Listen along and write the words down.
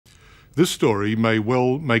This story may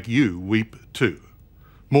well make you weep too.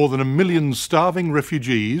 More than 1 million starving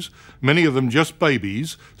refugees, many of them just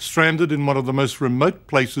babies, stranded in one of the most remote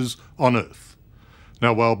places on earth.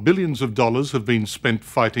 Now, while billions of dollars have been spent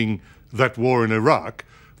fighting that war in Iraq,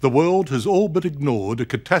 the world has all but ignored a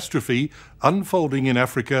catastrophe unfolding in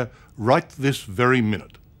Africa right this very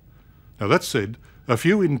minute. Now, that said, a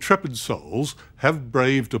few intrepid souls have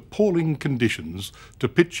braved appalling conditions to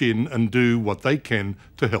pitch in and do what they can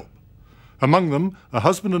to help. Among them, a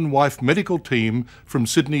husband and wife medical team from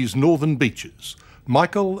Sydney's northern beaches,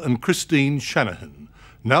 Michael and Christine Shanahan,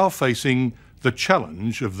 now facing the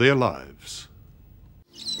challenge of their lives.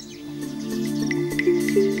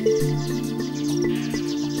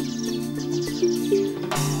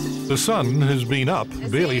 The sun has been up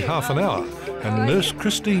barely half an hour, and nurse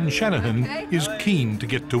Christine Shanahan is keen to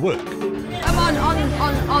get to work. Come on,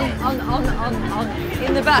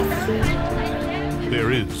 in the bus.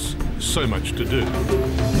 There is so much to do.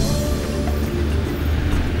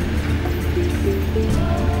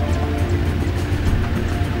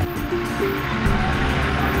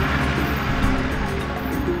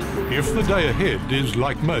 If the day ahead is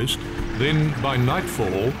like most, then by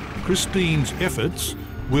nightfall, Christine's efforts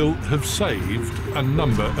will have saved a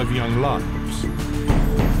number of young lives.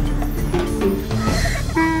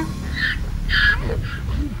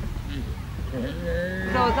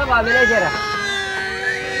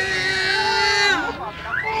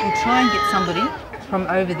 We'll try and get somebody from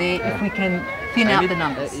over there if we can thin out the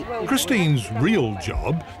numbers. Christine's real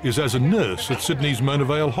job is as a nurse at Sydney's Mona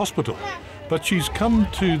Vale Hospital, but she's come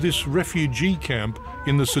to this refugee camp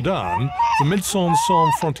in the Sudan for Médecins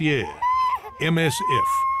Sans Frontières, MSF,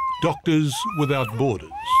 Doctors Without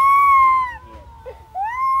Borders.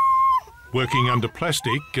 Working under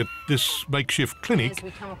plastic at this makeshift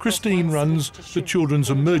clinic, Christine runs the children's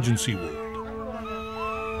emergency ward.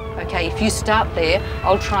 Okay, if you start there,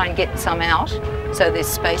 I'll try and get some out so there's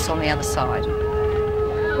space on the other side.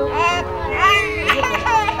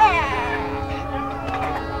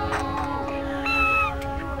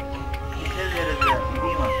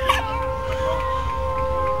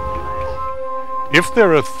 If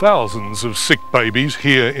there are thousands of sick babies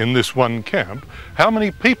here in this one camp, how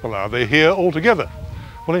many people are there here altogether?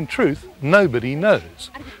 Well, in truth, nobody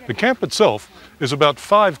knows. The camp itself is about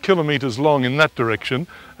 5 kilometres long in that direction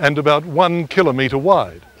and about 1 kilometre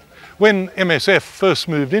wide. When MSF first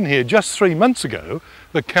moved in here just 3 months ago,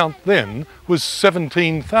 the count then was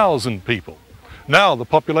 17,000 people. Now the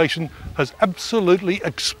population has absolutely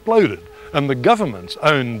exploded, and the government's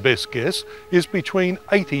own best guess is between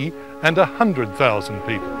 80 and 100,000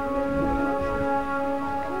 people.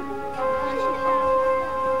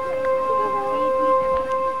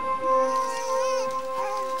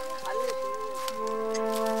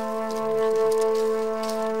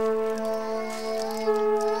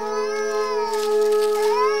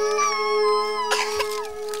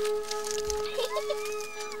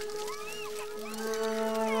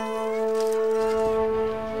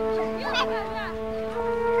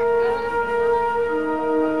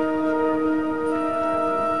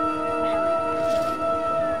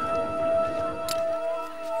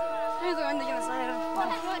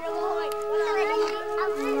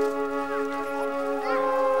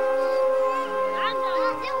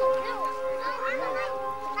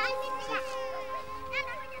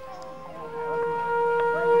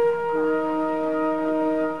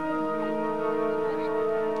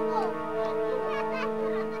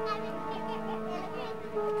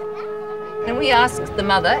 And we asked the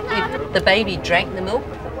mother if the baby drank the milk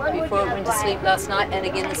before it went to sleep last night and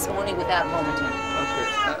again this morning without vomiting.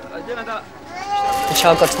 The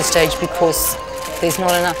child got to the stage because there's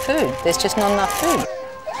not enough food. There's just not enough food.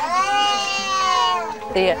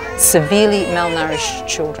 They're severely malnourished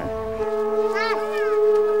children.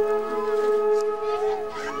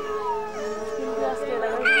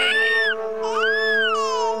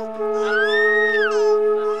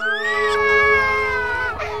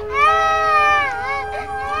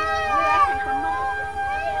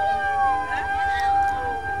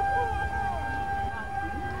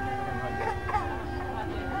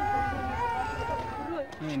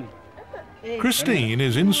 Christine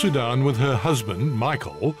is in Sudan with her husband,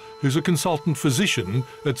 Michael, who's a consultant physician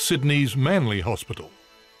at Sydney's Manly Hospital.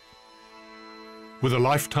 With a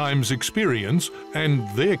lifetime's experience and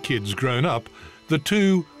their kids grown up, the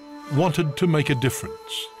two wanted to make a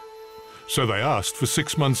difference. So they asked for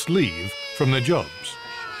 6 months' leave from their jobs.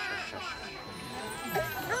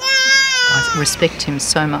 I respect him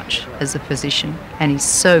so much as a physician, and he's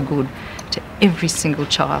so good to every single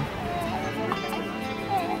child.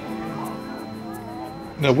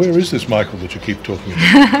 Now, where is this Michael that you keep talking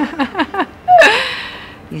about?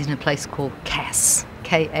 He's in a place called Cass,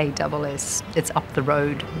 K-A-S-S. It's up the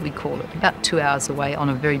road, we call it, about 2 hours away on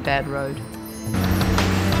a very bad road.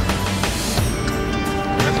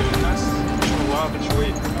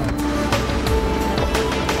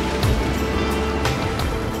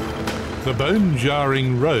 The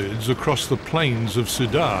bone-jarring roads across the plains of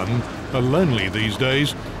Sudan are lonely these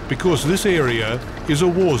days because this area is a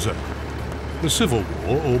war zone. A civil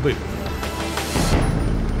war, albeit.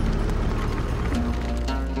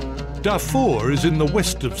 Darfur is in the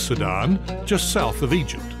west of Sudan, just south of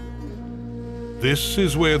Egypt. This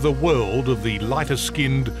is where the world of the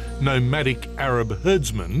lighter-skinned, nomadic Arab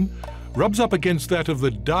herdsmen rubs up against that of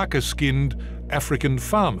the darker-skinned African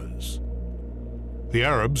farmers. The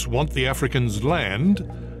Arabs want the Africans' land,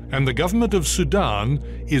 and the government of Sudan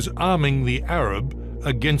is arming the Arab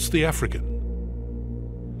against the African.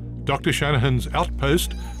 Dr. Shanahan's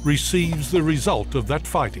outpost receives the result of that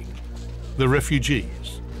fighting, the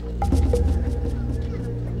refugees.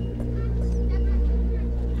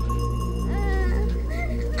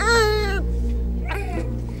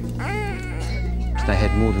 They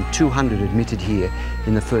had more than 200 admitted here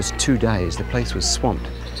in the first 2 days. The place was swamped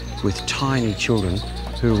with tiny children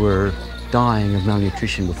who were dying of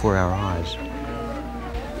malnutrition before our eyes.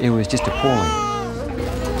 It was just appalling.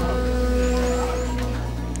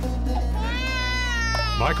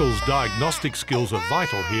 Michael's diagnostic skills are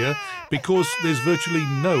vital here because there's virtually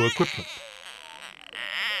no equipment.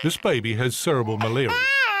 This baby has cerebral malaria.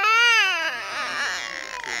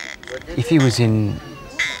 If he was in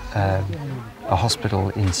a hospital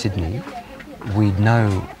in Sydney, we'd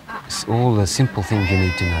know all the simple things you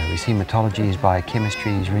need to know. His haematology, his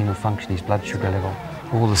biochemistry, his renal function, his blood sugar level,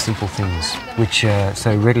 all the simple things which are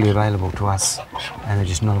so readily available to us and are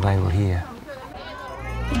just not available here.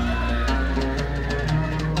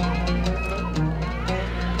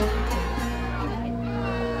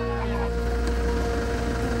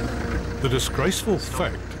 The disgraceful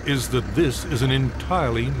fact is that this is an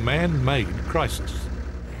entirely man-made crisis.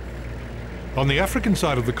 On the African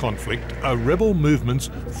side of the conflict are rebel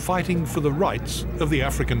movements fighting for the rights of the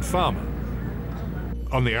African farmer.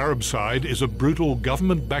 On the Arab side is a brutal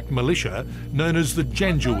government-backed militia known as the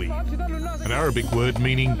Janjaweed, an Arabic word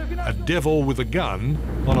meaning a devil with a gun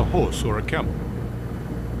on a horse or a camel.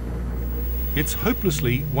 It's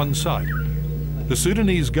hopelessly one-sided. The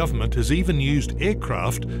Sudanese government has even used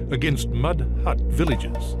aircraft against mud hut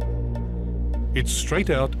villages. It's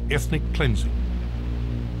straight-out ethnic cleansing.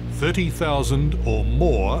 30,000 or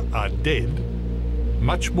more are dead.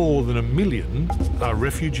 Much more than 1 million are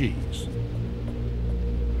refugees.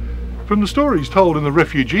 From the stories told in the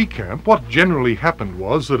refugee camp, what generally happened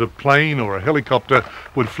was that a plane or a helicopter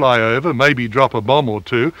would fly over, maybe drop a bomb or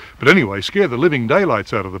two, but anyway scare the living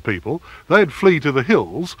daylights out of the people. They'd flee to the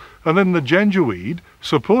hills, and then the Janjaweed,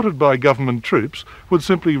 supported by government troops, would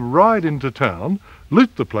simply ride into town,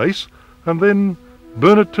 loot the place, and then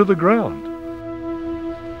burn it to the ground.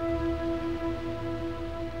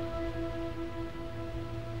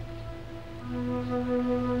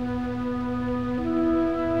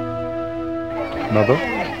 Mother?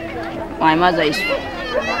 My mother is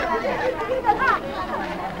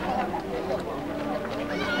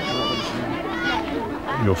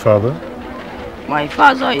Your father? my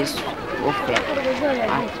father is okay.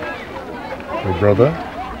 Your brother?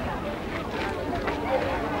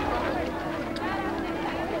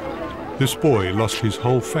 This boy lost his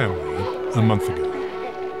whole family a month ago.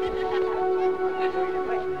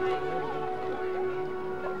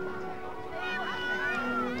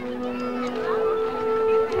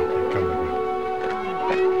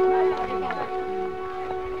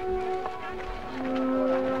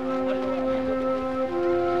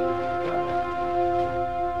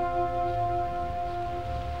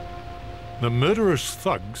 The murderous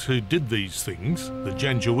thugs who did these things, the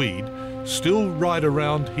Janjaweed, still ride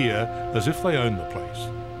around here as if they own the place.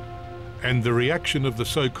 And the reaction of the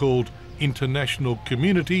so-called international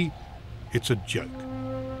community, it's a joke.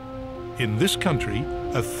 In this country,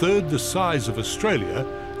 a third the size of Australia,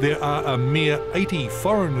 there are a mere 80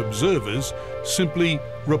 foreign observers simply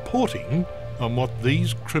reporting on what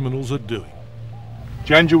these criminals are doing.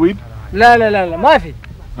 Janjaweed? لا لا لا لا ما في.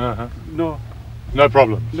 No. No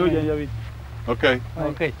problem. No Janjaweed. Okay.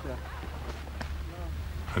 Okay.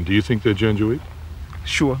 And do you think they're Janjaweed?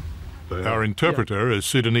 Sure. Our interpreter, as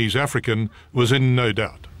Sudanese African, was in no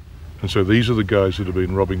doubt. And so these are the guys that have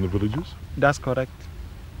been robbing the villages? That's correct.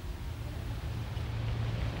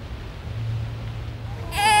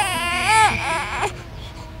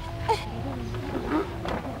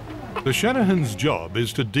 The The Shanahans' job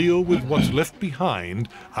is to deal with what's left behind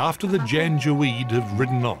after the Janjaweed have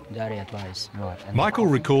ridden on. Michael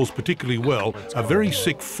recalls particularly well a very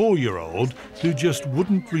sick 4-year-old who just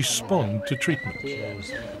wouldn't respond to treatment.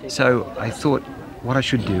 So I thought what I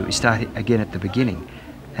should do is start again at the beginning,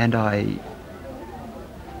 and I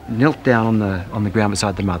knelt down on the ground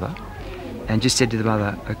beside the mother and just said to the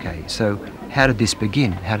mother, okay, so how did this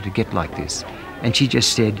begin? How did it get like this? And she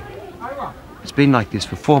just said, it's been like this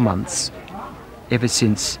for 4 months, ever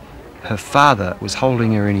since her father was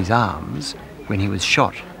holding her in his arms when he was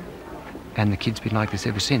shot. And the kid's been like this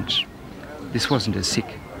ever since. This wasn't a sick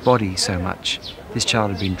body so much. This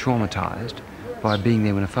child had been traumatised by being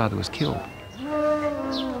there when her father was killed.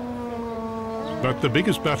 But the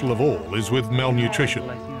biggest battle of all is with malnutrition.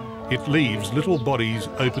 It leaves little bodies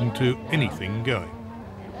open to anything going.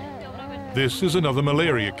 This is another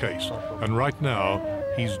malaria case, and right now,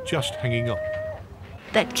 he's just hanging on.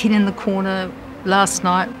 That kid in the corner last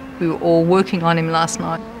night, we were all working on him last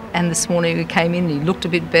night, and this morning we came in and he looked a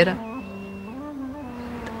bit better.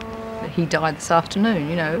 He died this afternoon,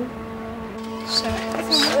 you know.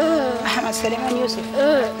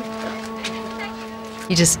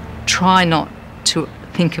 You just try not to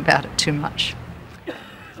think about it too much.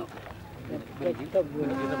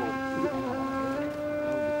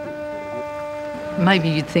 Maybe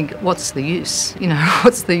you'd think, what's the use? You know,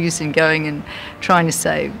 what's the use in going and trying to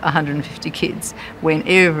save 150 kids when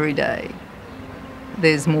every day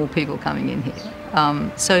there's more people coming in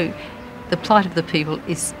here? So the plight of the people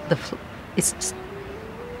is it's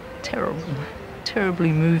terrible,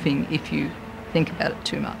 terribly moving if you think about it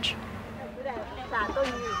too much.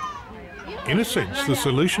 In a sense, the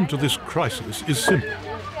solution to this crisis is simple.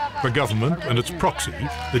 The government and its proxy,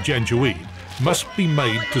 the Janjaweed, must be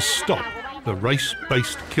made to stop the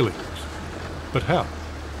race-based killings. But how?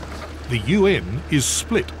 The UN is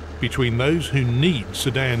split between those who need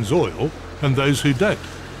Sudan's oil and those who don't.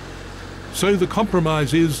 So the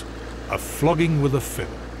compromise is a flogging with a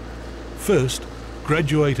feather. First,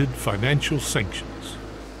 graduated financial sanctions.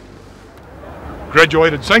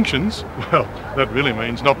 Graduated sanctions? Well, that really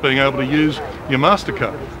means not being able to use your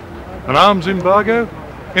MasterCard. An arms embargo?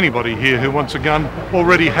 Anybody here who wants a gun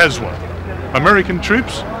already has one. American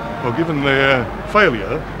troops? Well, given their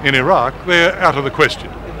failure in Iraq, they're out of the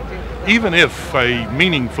question. Even if a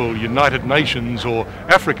meaningful United Nations or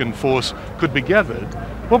African force could be gathered,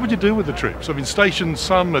 what would you do with the troops? I mean, station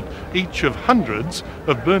some at each of hundreds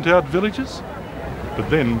of burnt-out villages?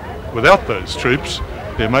 But then, without those troops,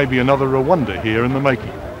 there may be another Rwanda here in the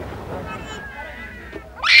making.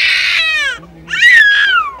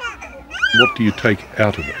 What do you take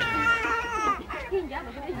out of it?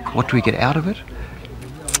 What do we get out of it?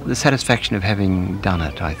 The satisfaction of having done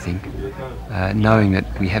it, I think, knowing that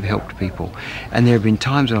we have helped people. And there have been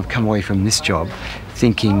times when I've come away from this job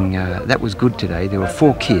thinking that was good today. There were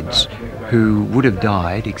 4 kids who would have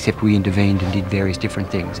died except we intervened and did various different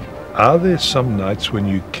things. Are there some nights when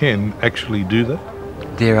you can actually do that?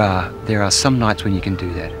 There are some nights when you can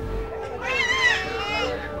do that.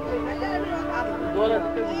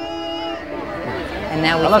 And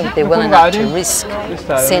now we think they're well enough to risk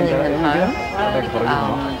sending them home.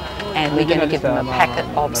 And we're going to give them a packet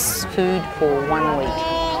of food for 1 week.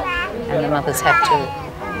 And the mothers have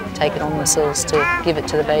to take it on themselves to give it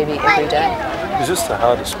to the baby every day. Is this the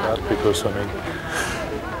hardest part? Because, I mean...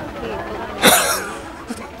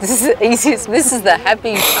 This is the easiest, this is the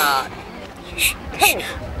happy part.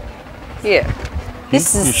 Yeah. You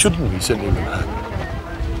shouldn't be sending them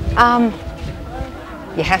home.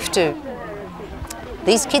 You have to.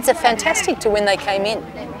 These kids are fantastic to when they came in.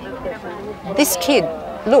 This kid,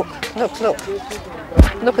 look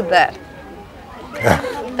at that.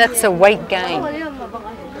 That's a weight gain,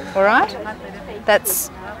 all right? That's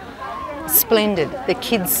splendid. The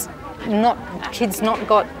kid's not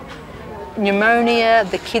got pneumonia,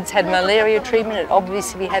 the kids had malaria treatment, it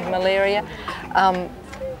obviously had malaria.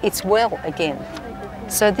 It's well again.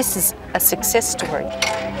 So this is a success story.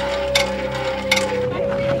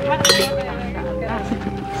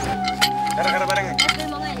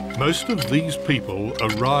 Most of these people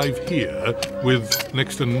arrive here with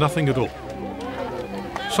next to nothing at all.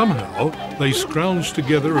 Somehow they scrounge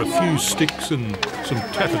together a few sticks and some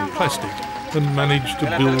tattered plastic and manage to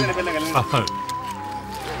build a home.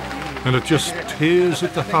 And it just tears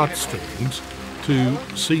at the heartstrings to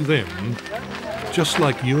see them, just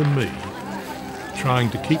like you and me,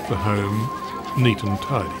 trying to keep the home neat and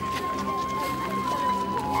tidy.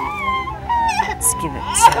 Let's give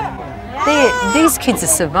it some. These kids are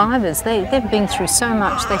survivors. They've been through so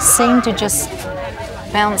much. They seem to just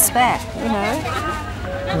bounce back, you know.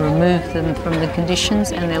 remove them from the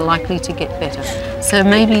conditions, and they're likely to get better. So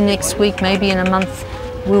maybe next week, maybe in a month,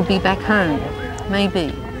 we'll be back home.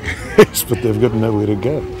 Maybe. Yes, but they've got nowhere to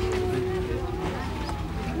go.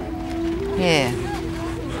 Yeah.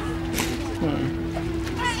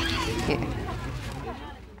 Yeah.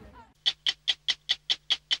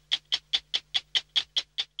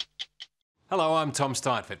 Hello, I'm Tom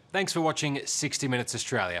Steinfort. Thanks for watching 60 Minutes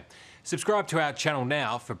Australia. Subscribe to our channel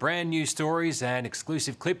now for brand new stories and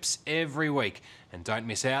exclusive clips every week. And don't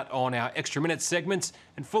miss out on our Extra Minutes segments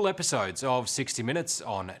and full episodes of 60 Minutes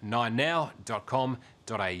on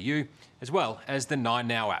 9now.com.au, as well as the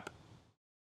 9Now app.